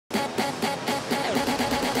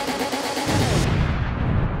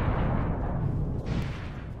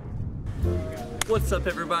What's up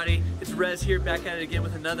everybody? It's Rez here, back at it again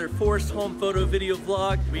with another Forest Home photo video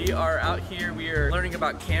vlog. We are out here, we are learning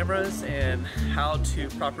about cameras and how to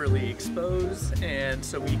properly expose, and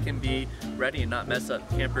so we can be ready and not mess up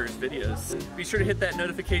campers' videos. Be sure to hit that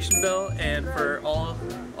notification bell and for all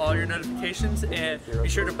your notifications, and be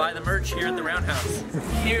sure to buy the merch here at the Roundhouse.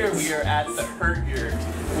 Here we are at the Herger,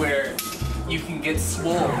 where you can get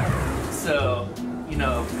swole. So, you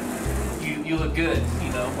know, you look good,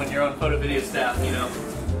 you know, when you're on photo video staff, you know,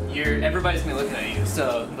 everybody's gonna be looking at you,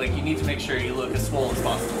 so like you need to make sure you look as swole as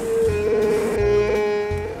possible.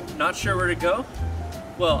 Not sure where to go?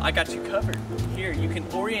 Well, I got you covered. Here, you can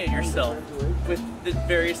orient yourself with the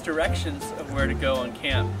various directions of where to go on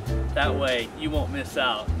camp. That way, you won't miss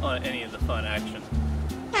out on any of the fun action.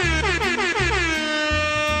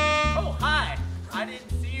 Oh, hi! I didn't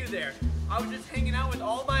see you there. I was just hanging out with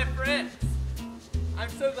all my friends. I'm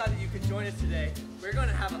so glad that you could join us today. We're going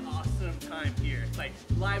to have an awesome time here. Like,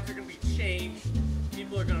 lives are going to be changed.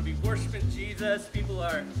 People are going to be worshiping Jesus.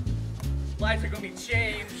 Lives are going to be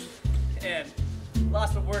changed. And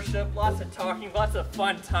lots of worship, lots of talking, lots of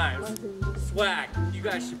fun times. Swag. You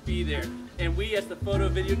guys should be there. And we as the photo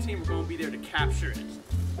video team are going to be there to capture it.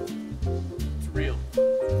 It's real.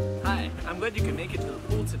 Hi, I'm glad you could make it to the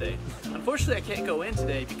pool today. Unfortunately, I can't go in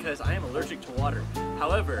today because I am allergic to water.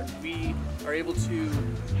 However, we are able to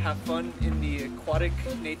have fun in the aquatic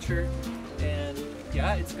nature, and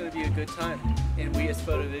yeah, it's going to be a good time. And we as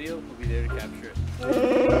Photo Video will be there to capture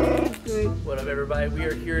it. What up everybody? We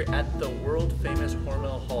are here at the world famous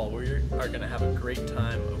Hormel Hall. We are going to have a great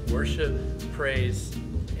time of worship, praise,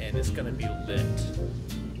 and it's going to be lit.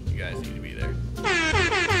 You guys need to be there.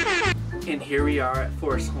 And here we are at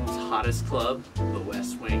Forest Home's hottest club, the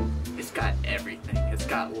West Wing. It's got everything. It's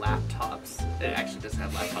got laptops. It actually doesn't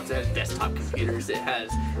have laptops. It has desktop computers. It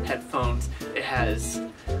has headphones. It has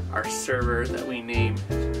our server that we name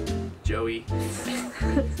Joey.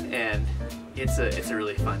 And it's a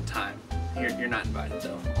really fun time. You're not invited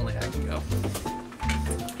though. Only I can go.